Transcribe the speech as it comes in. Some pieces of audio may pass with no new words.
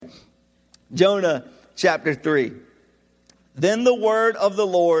Jonah chapter 3. Then the word of the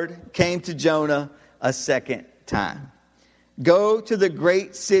Lord came to Jonah a second time. Go to the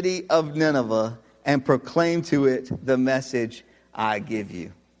great city of Nineveh and proclaim to it the message I give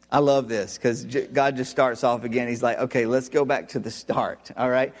you. I love this because God just starts off again. He's like, okay, let's go back to the start. All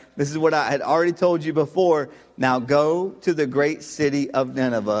right. This is what I had already told you before. Now go to the great city of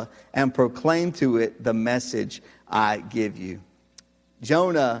Nineveh and proclaim to it the message I give you.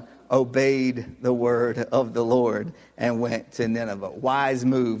 Jonah obeyed the word of the Lord and went to Nineveh. Wise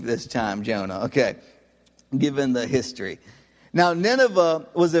move this time, Jonah. Okay. Given the history. Now, Nineveh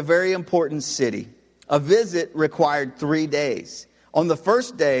was a very important city. A visit required 3 days. On the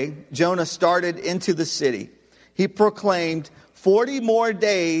first day, Jonah started into the city. He proclaimed, 40 more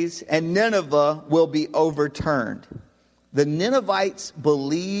days and Nineveh will be overturned. The Ninevites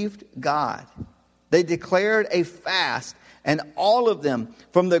believed God. They declared a fast, and all of them,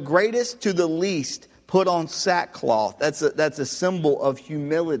 from the greatest to the least, put on sackcloth. That's a symbol of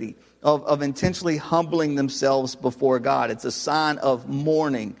humility, of intentionally humbling themselves before God. It's a sign of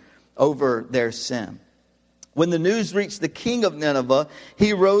mourning over their sin. When the news reached the king of Nineveh,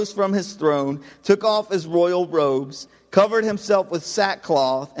 he rose from his throne, took off his royal robes, covered himself with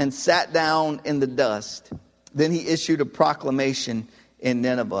sackcloth, and sat down in the dust. Then he issued a proclamation in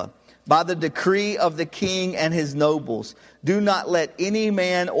Nineveh. By the decree of the king and his nobles, do not let any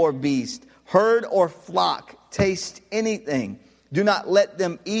man or beast, herd or flock, taste anything. Do not let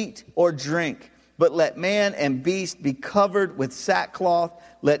them eat or drink, but let man and beast be covered with sackcloth.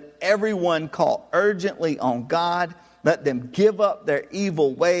 Let everyone call urgently on God. Let them give up their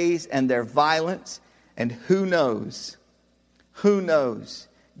evil ways and their violence. And who knows,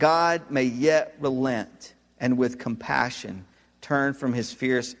 God may yet relent and with compassion turn from his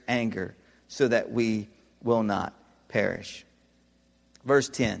fierce anger so that we will not perish. Verse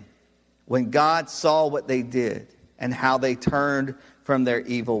 10, when God saw what they did and how they turned from their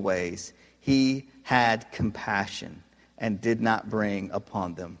evil ways, he had compassion and did not bring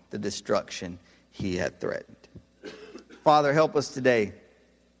upon them the destruction he had threatened. Father, help us today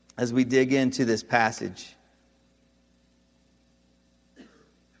as we dig into this passage.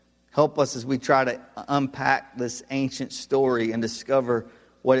 Help us as we try to unpack this ancient story and discover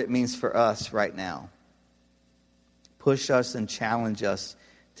what it means for us right now. Push us and challenge us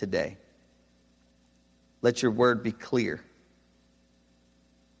today. Let your word be clear.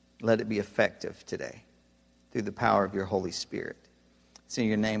 Let it be effective today through the power of your Holy Spirit. It's in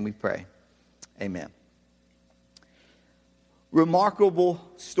your name we pray. Amen. Remarkable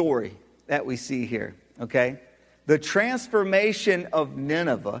story that we see here, okay? The transformation of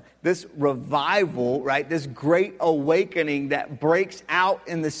Nineveh, this revival, right? This great awakening that breaks out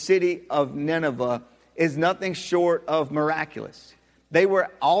in the city of Nineveh is nothing short of miraculous. They were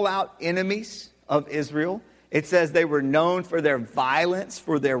all-out enemies of Israel. It says they were known for their violence,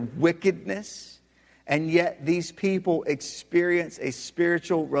 for their wickedness. And yet these people experience a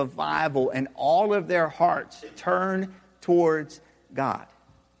spiritual revival and all of their hearts turn towards God.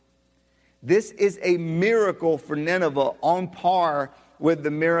 This is a miracle for Nineveh on par with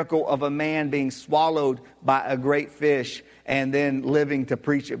the miracle of a man being swallowed by a great fish and then living to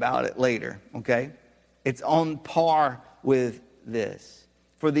preach about it later, okay? It's on par with this.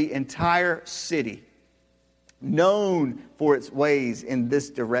 For the entire city, known for its ways in this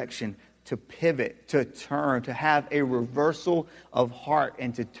direction, to pivot, to turn, to have a reversal of heart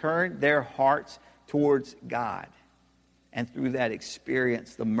and to turn their hearts towards God. And through that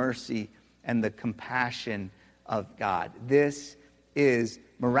experience the mercy and the compassion of God. This is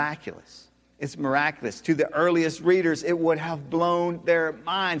miraculous. It's miraculous. To the earliest readers, it would have blown their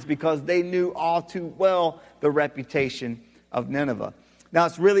minds because they knew all too well the reputation of Nineveh. Now,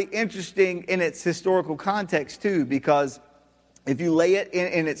 it's really interesting in its historical context, too, because if you lay it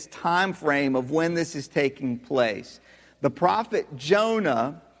in its time frame of when this is taking place, the prophet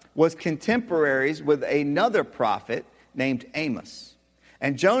Jonah was contemporaries with another prophet named Amos.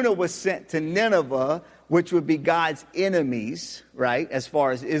 And Jonah was sent to Nineveh, which would be God's enemies, right? As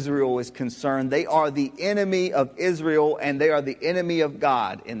far as Israel is concerned, they are the enemy of Israel and they are the enemy of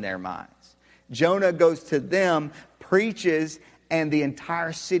God in their minds. Jonah goes to them, preaches, and the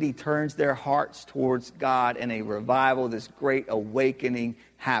entire city turns their hearts towards God, and a revival, this great awakening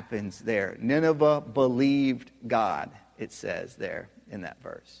happens there. Nineveh believed God, it says there in that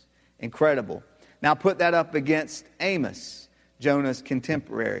verse. Incredible. Now put that up against Amos, Jonah's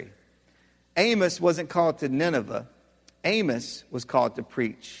contemporary. Amos wasn't called to Nineveh. Amos was called to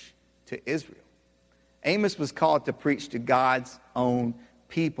preach to Israel. Amos was called to preach to God's own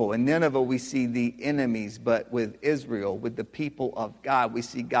people. In Nineveh, we see the enemies, but with Israel, with the people of God, we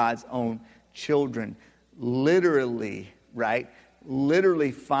see God's own children literally, right?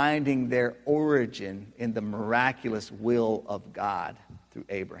 Literally finding their origin in the miraculous will of God through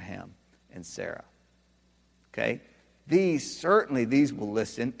Abraham and Sarah. Okay? These will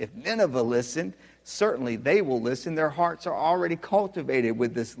listen. If Nineveh listened, certainly they will listen. Their hearts are already cultivated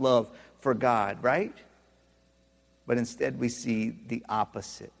with this love for God, right? But instead we see the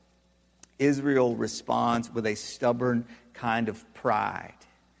opposite. Israel responds with a stubborn kind of pride,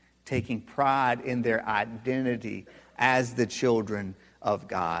 taking pride in their identity as the children of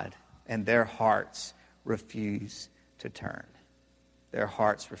God, and their hearts refuse to turn. Their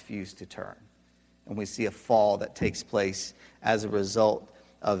hearts refuse to turn. And we see a fall that takes place as a result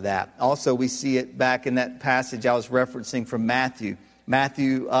of that. Also, we see it back in that passage I was referencing from Matthew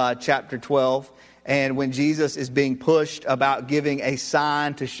chapter 12. And when Jesus is being pushed about giving a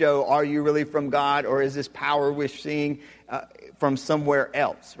sign to show, are you really from God, or is this power we're seeing from somewhere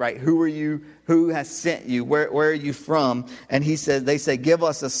else, right? Who are you? Who has sent you? Where are you from? And they say, give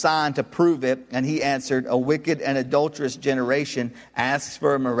us a sign to prove it. And he answered, a wicked and adulterous generation asks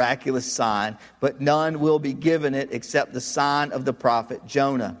for a miraculous sign, but none will be given it except the sign of the prophet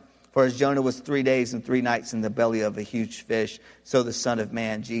Jonah. For as Jonah was 3 days and 3 nights in the belly of a huge fish, so the Son of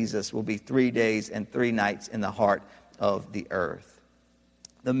Man, Jesus, will be 3 days and 3 nights in the heart of the earth.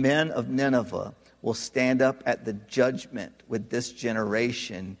 The men of Nineveh will stand up at the judgment with this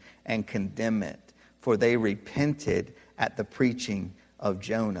generation and condemn it, for they repented at the preaching of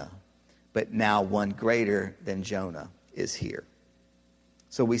Jonah. But now one greater than Jonah is here.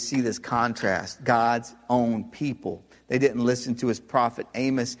 So we see this contrast. God's own people, they didn't listen to his prophet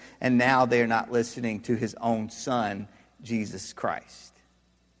Amos, and now they're not listening to his own son, Jesus Christ.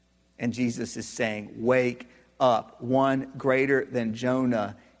 And Jesus is saying, wake up. One greater than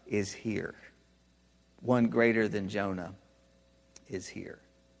Jonah is here. One greater than Jonah is here.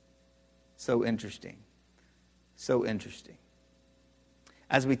 So interesting. So interesting.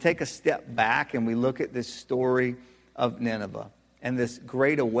 As we take a step back and we look at this story of Nineveh and this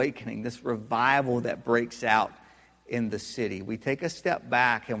great awakening, this revival that breaks out in the city, we take a step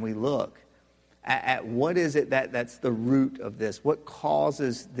back and we look at what is it that's the root of this? What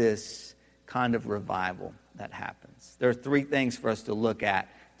causes this kind of revival that happens? There are 3 things for us to look at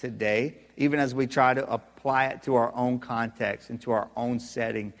today, even as we try to apply it to our own context and to our own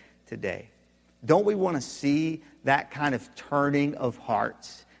setting today. Don't we want to see that kind of turning of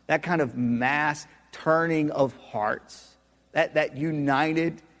hearts, that kind of mass turning of hearts, that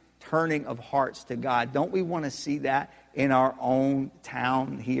united turning of hearts to God? Don't we want to see that in our own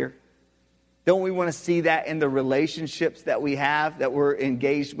town here? Don't we want to see that in the relationships that we have, that we're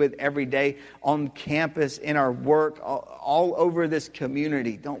engaged with every day on campus, in our work, all over this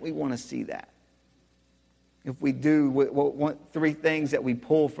community? Don't we want to see that? If we do, we want 3 things that we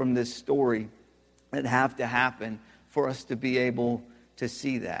pull from this story that have to happen for us to be able to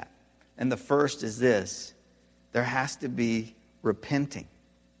see that. And the first is this: there has to be repenting.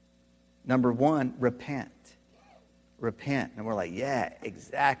 Number 1, repent. Repent. And we're like, yeah,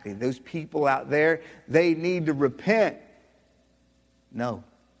 exactly. Those people out there, they need to repent. No,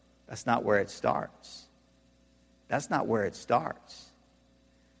 that's not where it starts. That's not where it starts.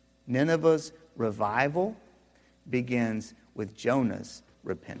 Nineveh's revival begins with Jonah's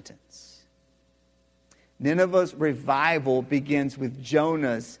repentance. Nineveh's revival begins with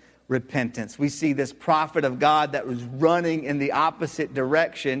Jonah's repentance. We see this prophet of God that was running in the opposite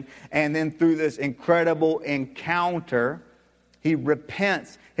direction, and then through this incredible encounter, he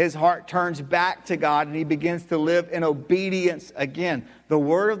repents. His heart turns back to God, and he begins to live in obedience again. The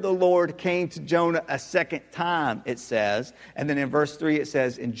word of the Lord came to Jonah a second time, it says. And then in verse 3 it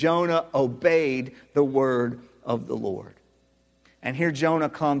says, and Jonah obeyed the word of the Lord. And here Jonah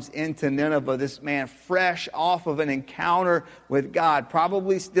comes into Nineveh, this man fresh off of an encounter with God,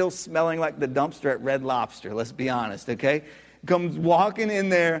 probably still smelling like the dumpster at Red Lobster, let's be honest, okay? Comes walking in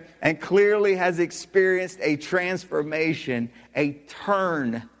there and clearly has experienced a transformation, a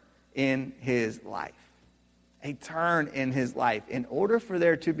turn in his life. A turn in his life. In order for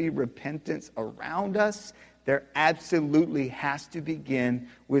there to be repentance around us, there absolutely has to begin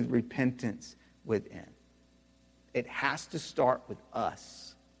with repentance within. It has to start with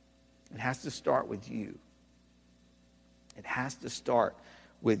us. It has to start with you. It has to start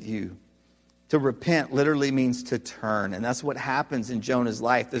with you. To repent literally means to turn. And that's what happens in Jonah's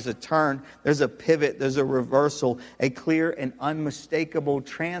life. There's a turn, there's a pivot, there's a reversal, a clear and unmistakable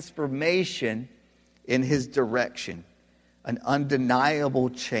transformation in his direction. An undeniable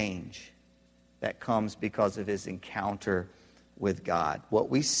change that comes because of his encounter with God. What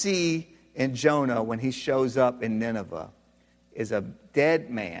we see in Jonah when he shows up in Nineveh is a dead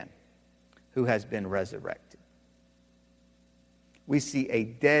man who has been resurrected. We see a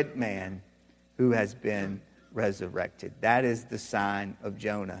dead man who has been resurrected. That is the sign of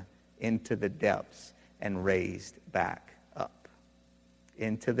Jonah into the depths and raised back up.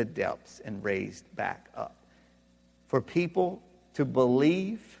 Into the depths and raised back up. For people to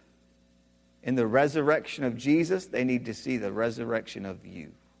believe in the resurrection of Jesus, they need to see the resurrection of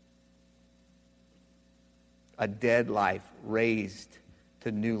you. A dead life raised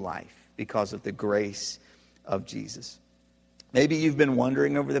to new life because of the grace of Jesus. Maybe you've been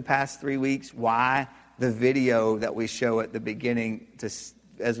wondering over the past 3 weeks why the video that we show at the beginning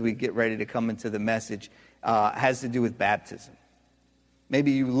as we get ready to come into the message has to do with baptism.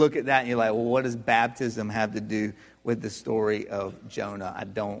 Maybe you look at that and you're like, well, what does baptism have to do with the story of Jonah? I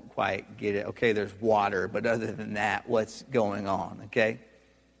don't quite get it. Okay, there's water, but other than that, what's going on? Okay?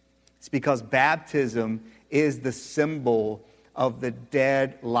 It's because baptism is the symbol of the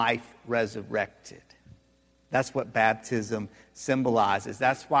dead life resurrected. That's what baptism symbolizes.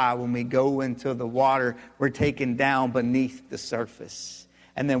 That's why when we go into the water, we're taken down beneath the surface.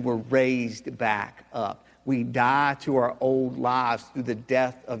 And then we're raised back up. We die to our old lives through the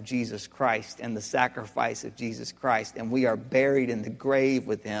death of Jesus Christ and the sacrifice of Jesus Christ. And we are buried in the grave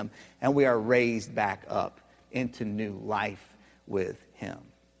with him. And we are raised back up into new life with him.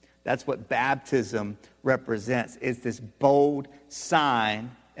 That's what baptism represents. It's this bold sign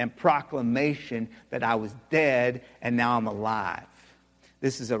and proclamation that I was dead and now I'm alive.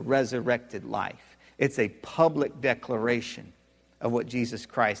 This is a resurrected life. It's a public declaration of what Jesus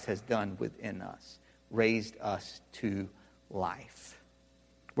Christ has done within us, raised us to life.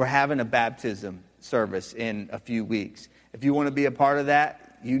 We're having a baptism service in a few weeks. If you want to be a part of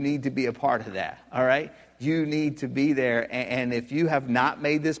that, you need to be a part of that, all right? You need to be there. And if you have not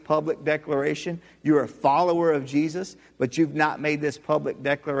made this public declaration, you're a follower of Jesus, but you've not made this public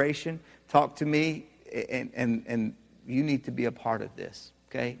declaration, talk to me, and you need to be a part of this,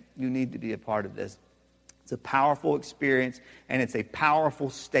 okay? You need to be a part of this. It's a powerful experience, and it's a powerful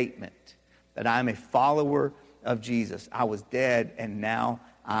statement that I'm a follower of Jesus. I was dead, and now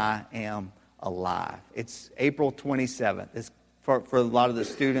I am alive. It's April 27th. For a lot of the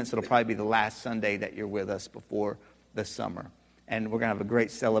students, it'll probably be the last Sunday that you're with us before the summer. And we're going to have a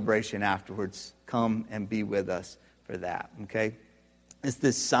great celebration afterwards. Come and be with us for that, okay? It's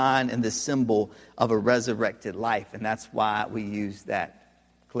this sign and this symbol of a resurrected life, and that's why we use that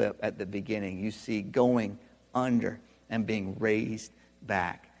clip at the beginning. You see going under and being raised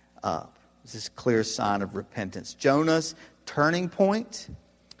back up. It's this clear sign of repentance. Jonah's turning point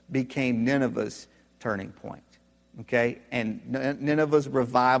became Nineveh's turning point. Okay, and Nineveh's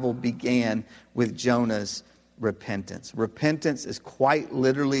revival began with Jonah's repentance. Repentance is quite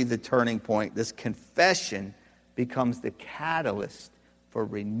literally the turning point. This confession becomes the catalyst for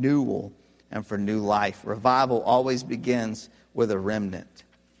renewal and for new life. Revival always begins with a remnant,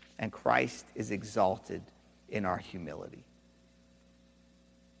 and Christ is exalted in our humility.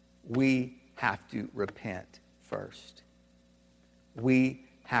 We have to repent first. We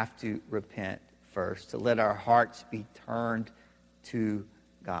have to repent first, to let our hearts be turned to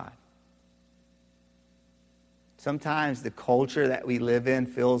God. Sometimes the culture that we live in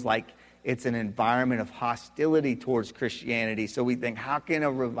feels like it's an environment of hostility towards Christianity. So we think, how can a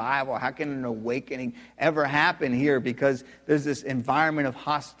revival, how can an awakening ever happen here? Because there's this environment of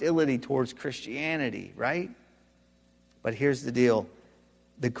hostility towards Christianity, right? But here's the deal.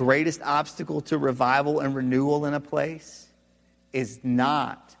 The greatest obstacle to revival and renewal in a place is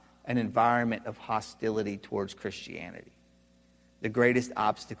not an environment of hostility towards Christianity. The greatest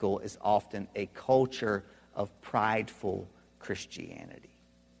obstacle is often a culture of prideful Christianity.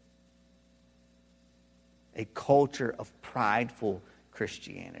 A culture of prideful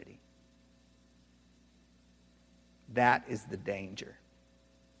Christianity. That is the danger.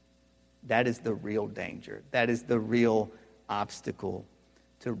 That is the real danger. That is the real obstacle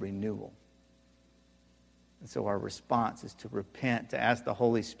to renewal. And so our response is to repent, to ask the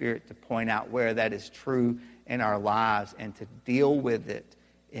Holy Spirit to point out where that is true in our lives and to deal with it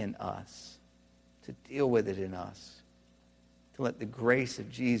in us. To deal with it in us. To let the grace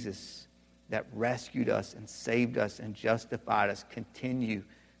of Jesus that rescued us and saved us and justified us continue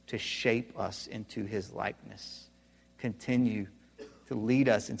to shape us into his likeness. Continue to lead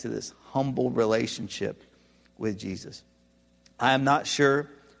us into this humble relationship with Jesus. I am not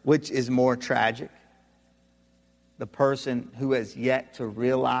sure which is more tragic. The person who has yet to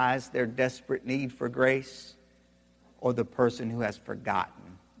realize their desperate need for grace, or the person who has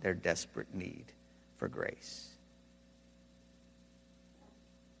forgotten their desperate need for grace.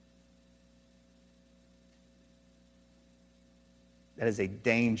 That is a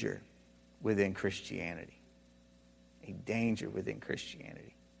danger within Christianity. A danger within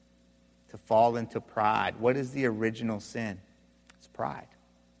Christianity. To fall into pride. What is the original sin? It's pride.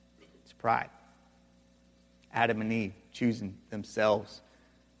 It's pride. Adam and Eve choosing themselves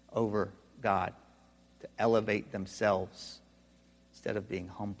over God, to elevate themselves instead of being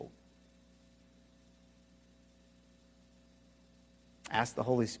humble. Ask the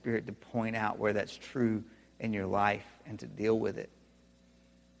Holy Spirit to point out where that's true in your life and to deal with it,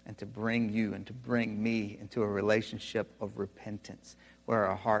 and to bring you and to bring me into a relationship of repentance where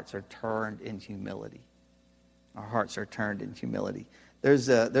our hearts are turned in humility. Our hearts are turned in humility. There's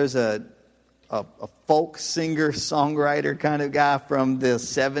a folk singer, songwriter kind of guy from the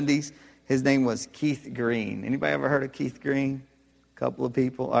 70s. His name was Keith Green. Anybody ever heard of Keith Green? A couple of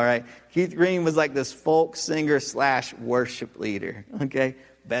people. All right. Keith Green was like this folk singer / worship leader. Okay.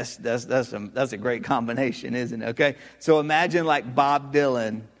 That's a great combination, isn't it? Okay. So imagine like Bob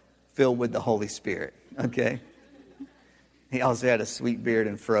Dylan filled with the Holy Spirit. Okay. He also had a sweet beard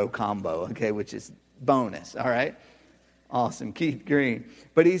and fro combo. Okay. Which is bonus. All right. Awesome. Keith Green.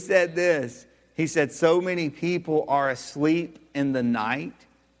 But he said this. He said, so many people are asleep in the night,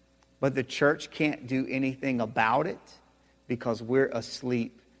 but the church can't do anything about it because we're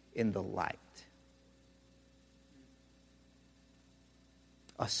asleep in the light.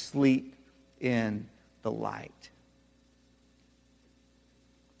 Asleep in the light.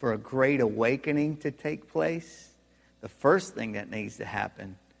 For a great awakening to take place, the first thing that needs to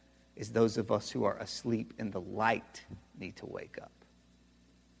happen is those of us who are asleep in the light need to wake up.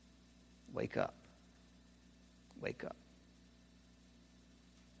 Wake up. Wake up.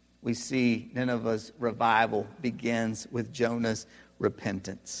 We see Nineveh's revival begins with Jonah's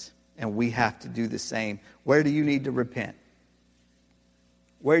repentance. And we have to do the same. Where do you need to repent?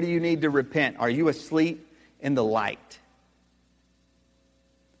 Where do you need to repent? Are you asleep in the light?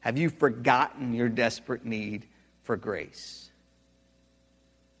 Have you forgotten your desperate need for grace?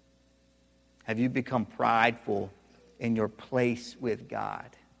 Have you become prideful in your place with God?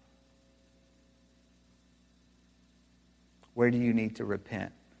 Where do you need to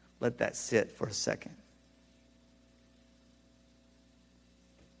repent? Let that sit for a second.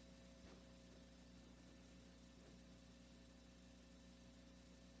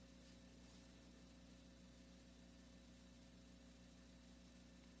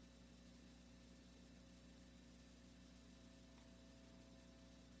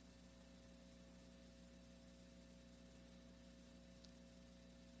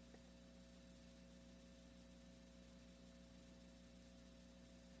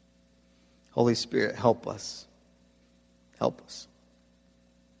 Holy Spirit, help us. Help us.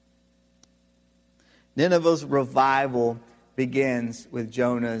 Nineveh's revival begins with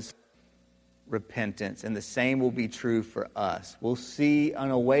Jonah's repentance, and the same will be true for us. We'll see an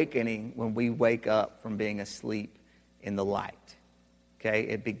awakening when we wake up from being asleep in the light. Okay?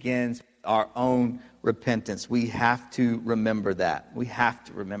 It begins with our own repentance. We have to remember that. We have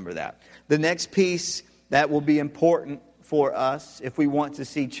to remember that. The next piece that will be important for us if we want to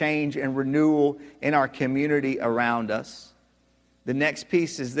see change and renewal in our community around us. The next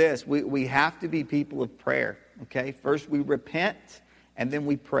piece is this. We have to be people of prayer. Okay? First we repent and then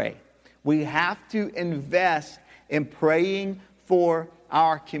we pray. We have to invest in praying for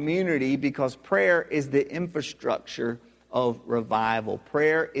our community because prayer is the infrastructure of revival.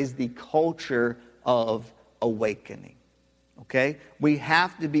 Prayer is the culture of awakening. Okay? We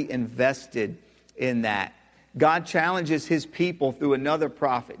have to be invested in that. God challenges his people through another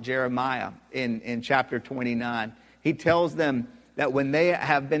prophet, Jeremiah, in chapter 29. He tells them that when they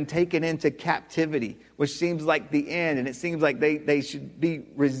have been taken into captivity, which seems like the end, and it seems like they should be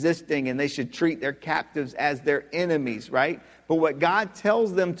resisting and they should treat their captives as their enemies, right? But what God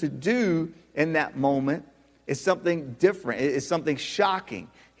tells them to do in that moment is something different. It's something shocking.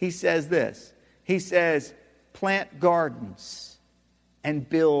 He says this. He says, plant gardens and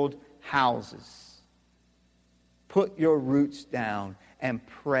build houses. Put your roots down and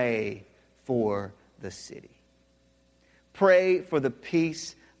pray for the city. Pray for the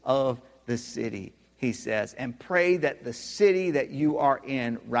peace of the city, he says. And pray that the city that you are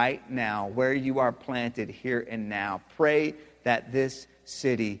in right now, where you are planted here and now, pray that this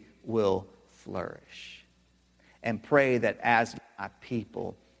city will flourish. And pray that as my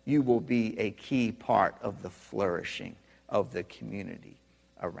people, you will be a key part of the flourishing of the community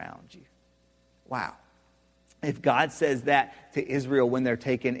around you. Wow. If God says that to Israel when they're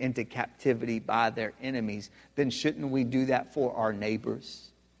taken into captivity by their enemies, then shouldn't we do that for our neighbors?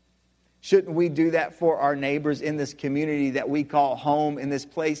 Shouldn't we do that for our neighbors in this community that we call home, in this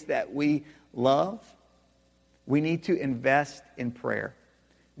place that we love? We need to invest in prayer.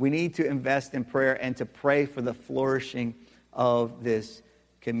 We need to invest in prayer and to pray for the flourishing of this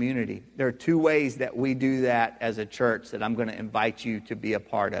community. There are two ways that we do that as a church that I'm going to invite you to be a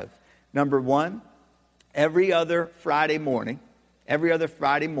part of. Number one, every other Friday morning,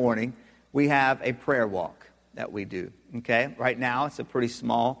 we have a prayer walk that we do, okay? Right now, it's a pretty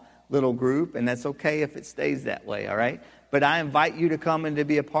small little group, and that's okay if it stays that way, all right? But I invite you to come and to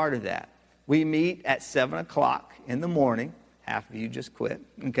be a part of that. We meet at 7 o'clock in the morning. Half of you just quit,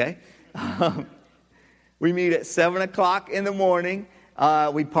 okay? We meet at 7 o'clock in the morning.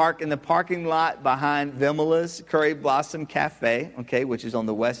 We park in the parking lot behind Vimala's Curry Blossom Cafe, okay, which is on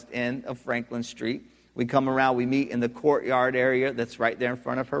the west end of Franklin Street. We come around, we meet in the courtyard area that's right there in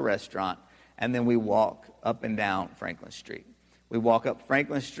front of her restaurant, and then we walk up and down Franklin Street. We walk up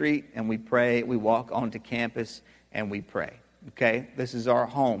Franklin Street and we pray. We walk onto campus and we pray, okay? This is our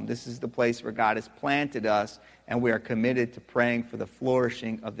home. This is the place where God has planted us, and we are committed to praying for the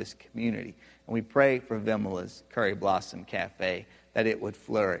flourishing of this community. And we pray for Vimala's Curry Blossom Cafe, that it would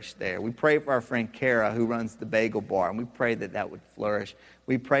flourish there. We pray for our friend Kara, who runs the Bagel Bar, and we pray that that would flourish.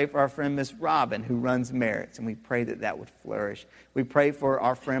 We pray for our friend Miss Robin, who runs Merritt's, and we pray that that would flourish. We pray for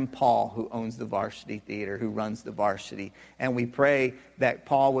our friend Paul, who owns the Varsity Theater, who runs the Varsity, and we pray that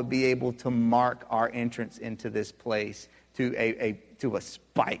Paul would be able to mark our entrance into this place to a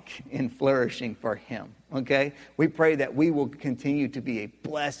spike in flourishing for him, okay? We pray that we will continue to be a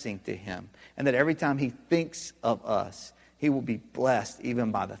blessing to him, and that every time he thinks of us, he will be blessed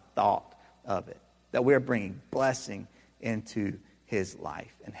even by the thought of it. That we're bringing blessing into his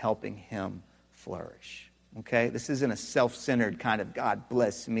life and helping him flourish. Okay? This isn't a self-centered kind of God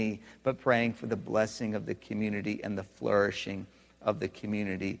bless me, but praying for the blessing of the community and the flourishing of the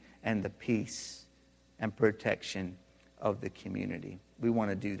community and the peace and protection of the community. We want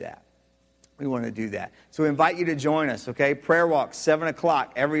to do that. We want to do that. So we invite you to join us, okay? Prayer walk, 7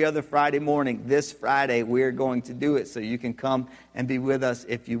 o'clock, every other Friday morning. This Friday, we're going to do it, so you can come and be with us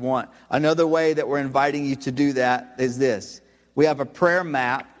if you want. Another way that we're inviting you to do that is this. We have a prayer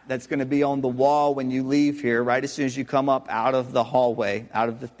map that's going to be on the wall when you leave here, right as soon as you come up out of the hallway, out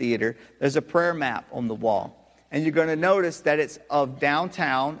of the theater. There's a prayer map on the wall. And you're going to notice that it's of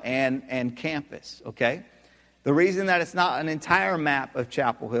downtown and campus, okay? The reason that it's not an entire map of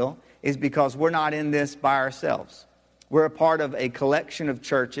Chapel Hill is because we're not in this by ourselves. We're a part of a collection of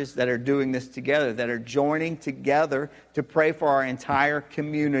churches that are doing this together, that are joining together to pray for our entire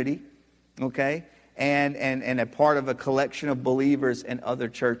community, okay? And a part of a collection of believers and other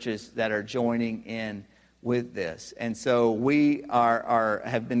churches that are joining in with this. And so we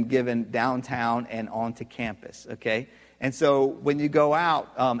have been given downtown and onto campus, okay? And so when you go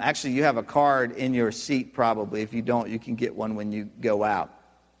out, actually you have a card in your seat probably. If you don't, you can get one when you go out.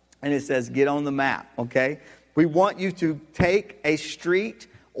 And it says, get on the map, okay? We want you to take a street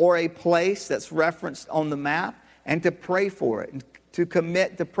or a place that's referenced on the map and to pray for it, and to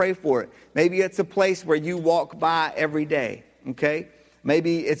commit to pray for it. Maybe it's a place where you walk by every day, okay?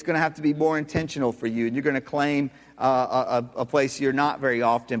 Maybe it's going to have to be more intentional for you, and you're going to claim a place you're not very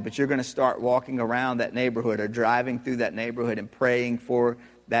often, but you're going to start walking around that neighborhood or driving through that neighborhood and praying for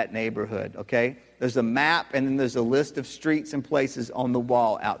that neighborhood, okay? There's a map, and then there's a list of streets and places on the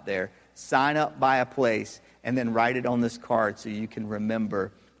wall out there. Sign up by a place, and then write it on this card so you can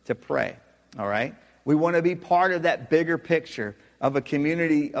remember to pray, all right? We want to be part of that bigger picture of a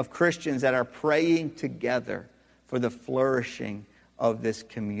community of Christians that are praying together for the flourishing of this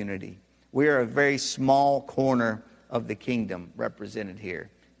community. We are a very small corner of the kingdom represented here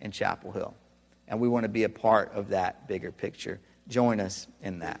in Chapel Hill, and we want to be a part of that bigger picture. Join us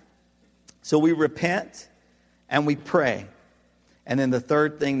in that. So we repent and we pray. And then the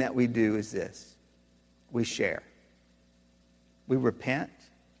third thing that we do is this. We share. We repent.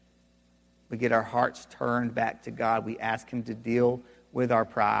 We get our hearts turned back to God. We ask Him to deal with our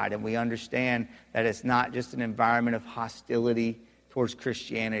pride. And we understand that it's not just an environment of hostility towards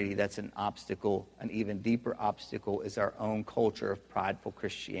Christianity that's an obstacle. An even deeper obstacle is our own culture of prideful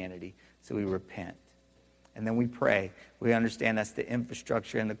Christianity. So we repent. And then we pray. We understand that's the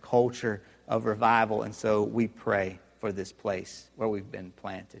infrastructure and the culture of revival. And so we pray for this place where we've been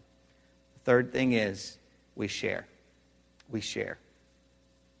planted. The third thing is we share. We share.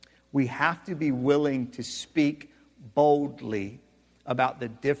 We have to be willing to speak boldly about the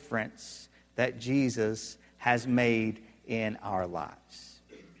difference that Jesus has made in our lives.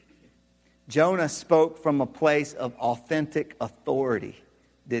 Jonah spoke from a place of authentic authority,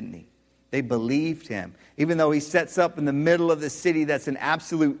 didn't he? They believed him. Even though he sets up in the middle of the city that's an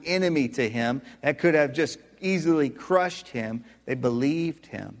absolute enemy to him, that could have just easily crushed him, they believed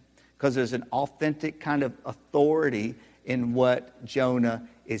him. Because there's an authentic kind of authority in what Jonah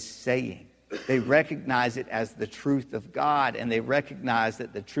is saying. They recognize it as the truth of God, and they recognize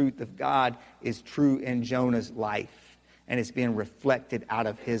that the truth of God is true in Jonah's life, and it's being reflected out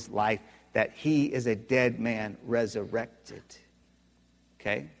of his life, that he is a dead man resurrected.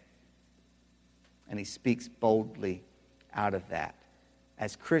 Okay? And he speaks boldly out of that.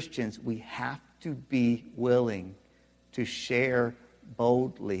 As Christians, we have to be willing to share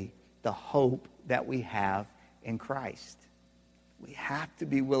boldly the hope that we have in Christ. We have to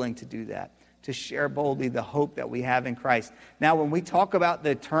be willing to do that, to share boldly the hope that we have in Christ. Now, when we talk about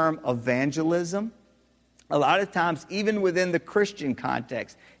the term evangelism, a lot of times, even within the Christian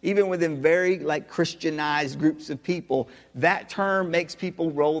context, even within very Christianized groups of people, that term makes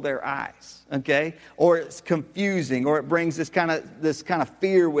people roll their eyes, okay? Or it's confusing, or it brings this kind of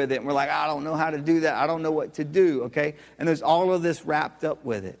fear with it. And we're like, I don't know how to do that. I don't know what to do, okay? And there's all of this wrapped up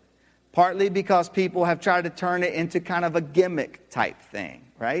with it. Partly because people have tried to turn it into kind of a gimmick type thing,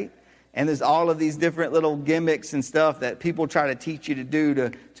 right? And there's all of these different little gimmicks and stuff that people try to teach you to do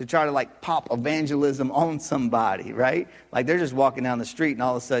to try to pop evangelism on somebody, right? Like they're just walking down the street and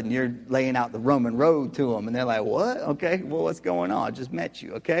all of a sudden you're laying out the Roman road to them. And they're like, what? Okay, well, what's going on? I just met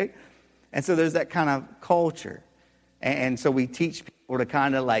you, okay? And so there's that kind of culture. And so we teach people to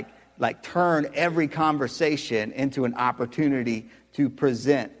kind of like turn every conversation into an opportunity to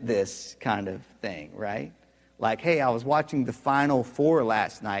present this kind of thing, right? Like, hey, I was watching the Final Four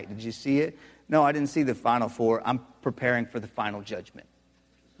last night. Did you see it? No, I didn't see the Final Four. I'm preparing for the final judgment.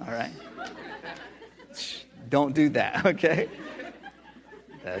 All right? Don't do that, okay?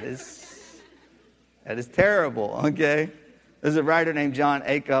 That is terrible, okay? There's a writer named John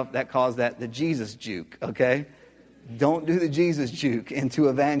Acuff that calls that the Jesus juke, okay? Don't do the Jesus juke into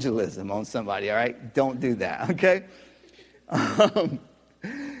evangelism on somebody, all right? Don't do that, okay?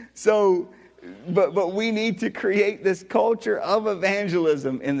 But we need to create this culture of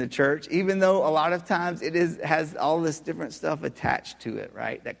evangelism in the church, even though a lot of times has all this different stuff attached to it,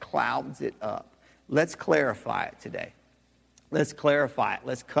 right? That clouds it up. Let's clarify it today. Let's clarify it.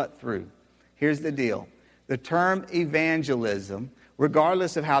 Let's cut through. Here's the deal. The term evangelism,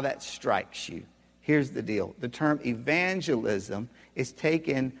 regardless of how that strikes you, here's the deal. The term evangelism is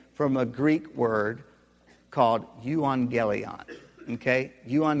taken from a Greek word called euangelion. Okay,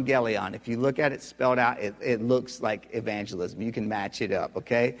 euangelion. If you look at it spelled out, it looks like evangelism. You can match it up,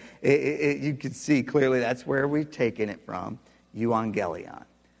 okay? You can see clearly that's where we've taken it from, euangelion.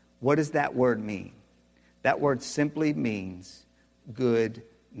 What does that word mean? That word simply means good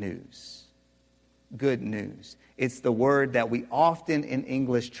news. Good news. It's the word that we often in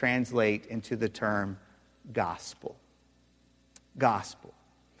English translate into the term gospel. Gospel.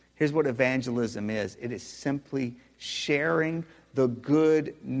 Here's what evangelism is. It is simply sharing the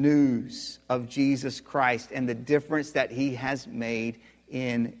good news of Jesus Christ and the difference that he has made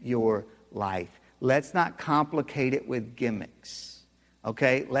in your life. Let's not complicate it with gimmicks,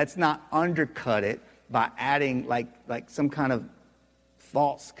 okay? Let's not undercut it by adding like some kind of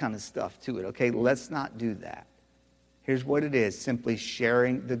false kind of stuff to it, okay? Let's not do that. Here's what it is, simply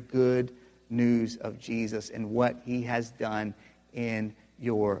sharing the good news of Jesus and what he has done in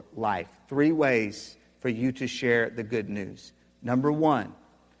your life. 3 ways for you to share the good news. Number 1,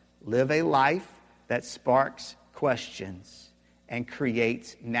 live a life that sparks questions and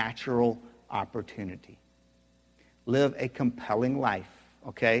creates natural opportunity. Live a compelling life,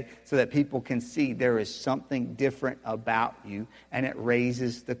 okay, so that people can see there is something different about you, and it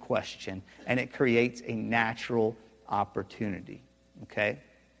raises the question, and it creates a natural opportunity, okay?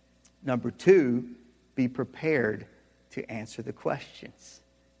 Number 2, be prepared to answer the questions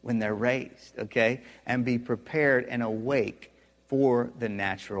when they're raised, okay? And be prepared and awake for the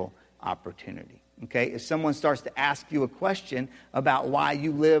natural opportunity, okay? If someone starts to ask you a question about why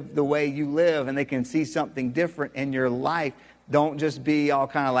you live the way you live and they can see something different in your life, don't just be all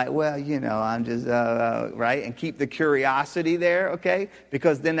kind of like, well, you know, I'm just, right? And keep the curiosity there, okay?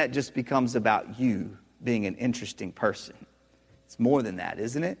 Because then that just becomes about you being an interesting person. It's more than that,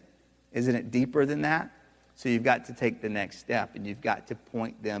 isn't it? Isn't it deeper than that? So you've got to take the next step and you've got to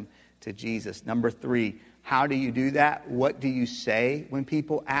point them to Jesus. Number 3, how do you do that? What do you say when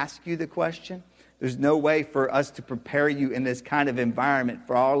people ask you the question? There's no way for us to prepare you in this kind of environment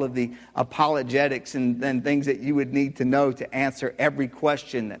for all of the apologetics and things that you would need to know to answer every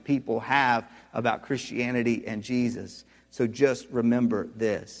question that people have about Christianity and Jesus. So just remember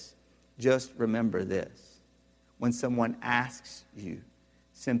this. Just remember this. When someone asks you,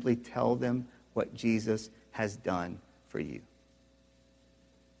 simply tell them what Jesus has done for you.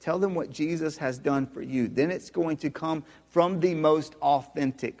 Tell them what Jesus has done for you. Then it's going to come from the most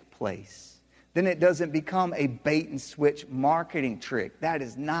authentic place. then it doesn't become a bait and switch marketing trick. That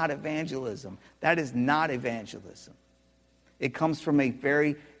is not evangelism. That is not evangelism. It comes from a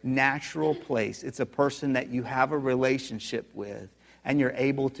very natural place. It's a person that you have a relationship with, and you're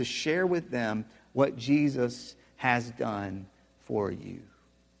able to share with them what Jesus has done for you.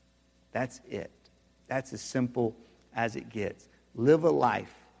 That's it. That's as simple as it gets. Live a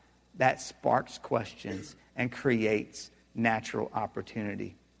life that sparks questions and creates natural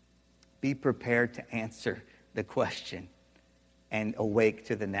opportunity. Be prepared to answer the question and awake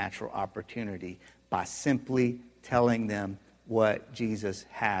to the natural opportunity by simply telling them what Jesus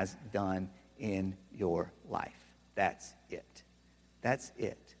has done in your life. That's it. That's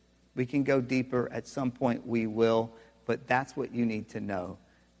it. We can go deeper. At some point we will, but that's what you need to know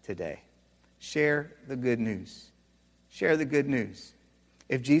today. Share the good news. Share the good news.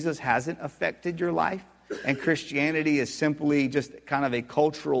 If Jesus hasn't affected your life, and Christianity is simply just kind of a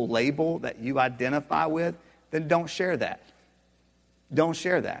cultural label that you identify with, then don't share that. Don't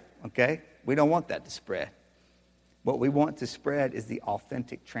share that, okay? We don't want that to spread. What we want to spread is the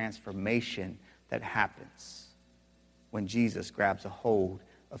authentic transformation that happens when Jesus grabs a hold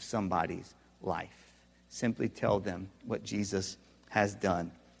of somebody's life. Simply tell them what Jesus has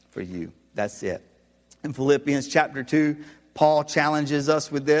done for you. That's it. In Philippians chapter 2, Paul challenges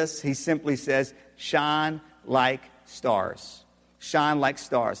us with this. He simply says, shine like stars. Shine like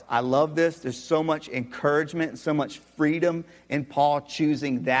stars. I love this. There's so much encouragement and so much freedom in Paul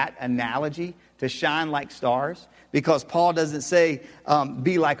choosing that analogy to shine like stars. Because Paul doesn't say,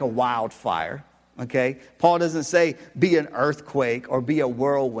 be like a wildfire. Okay? Paul doesn't say, be an earthquake or be a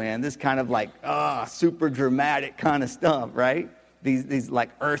whirlwind. This kind of like, super dramatic kind of stuff, right? These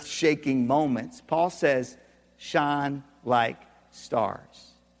like earth-shaking moments. Paul says, shine like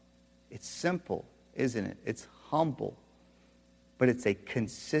stars. It's simple, isn't it? It's humble. But it's a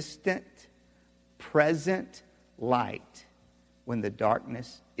consistent, present light when the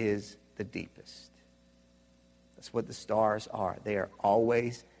darkness is the deepest. That's what the stars are. They are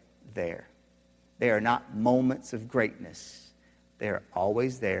always there. They are not moments of greatness. They are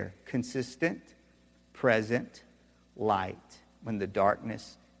always there. Consistent, present light when the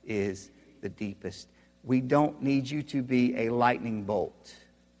darkness is the deepest. We don't need you to be a lightning bolt.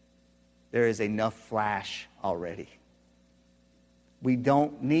 There is enough flash already. We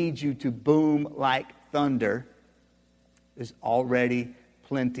don't need you to boom like thunder. There's already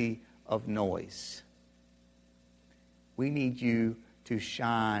plenty of noise. We need you to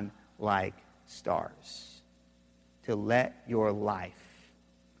shine like stars, to let your life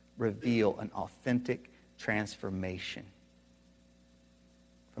reveal an authentic transformation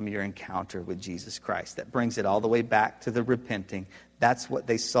from your encounter with Jesus Christ. That brings it all the way back to the repenting. That's what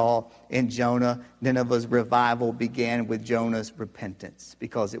they saw in Jonah. Nineveh's revival began with Jonah's repentance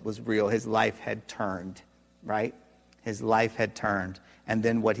because it was real. His life had turned, right? His life had turned. And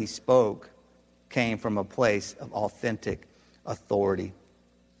then what he spoke came from a place of authentic authority.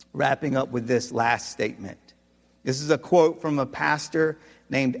 Wrapping up with this last statement. This is a quote from a pastor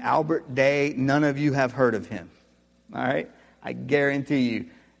named Albert Day. None of you have heard of him. All right? I guarantee you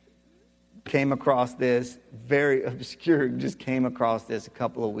came across this, very obscure, just came across this a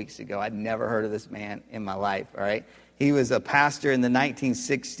couple of weeks ago. I'd never heard of this man in my life, all right? He was a pastor in the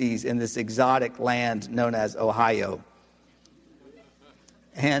 1960s in this exotic land known as Ohio.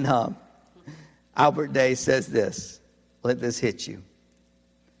 And Albert Day says this. Let this hit you.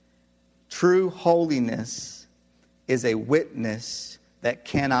 True holiness is a witness that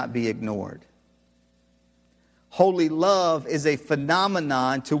cannot be ignored. Holy love is a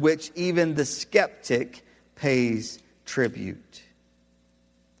phenomenon to which even the skeptic pays tribute.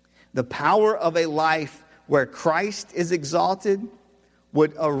 The power of a life where Christ is exalted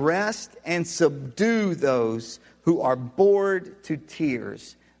would arrest and subdue those who are bored to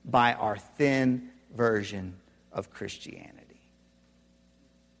tears by our thin version of Christianity.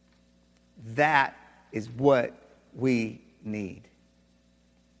 That is what we need.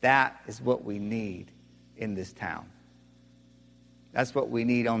 That is what we need in this town. That's what we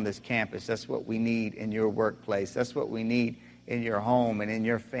need on this campus. That's what we need in your workplace. That's what we need in your home and in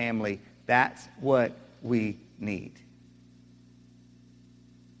your family. That's what we need.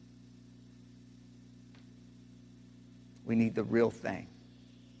 We need the real thing.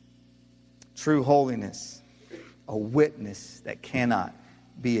 True holiness, a witness that cannot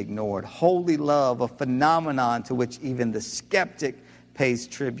be ignored. Holy love, a phenomenon to which even the skeptic pays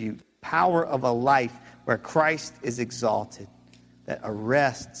tribute. Power of a life where Christ is exalted, that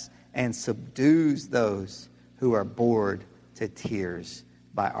arrests and subdues those who are bored to tears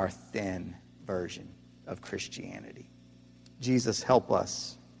by our thin version of Christianity. Jesus, help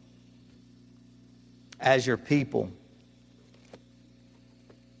us as your people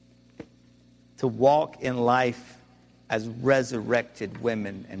to walk in life as resurrected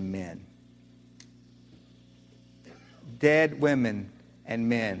women and men. Dead women and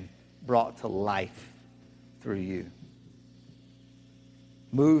men brought to life through you.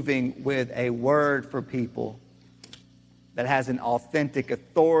 Moving with a word for people that has an authentic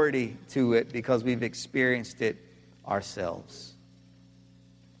authority to it because we've experienced it ourselves.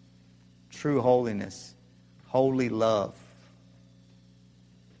 True holiness, holy love,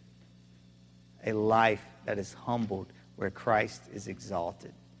 a life that is humbled where Christ is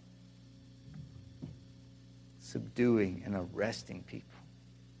exalted, subduing and arresting people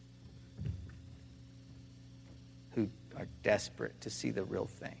who are desperate to see the real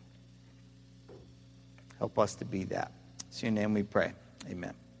thing. Help us to be that. It's in your name we pray.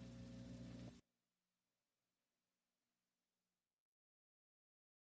 Amen.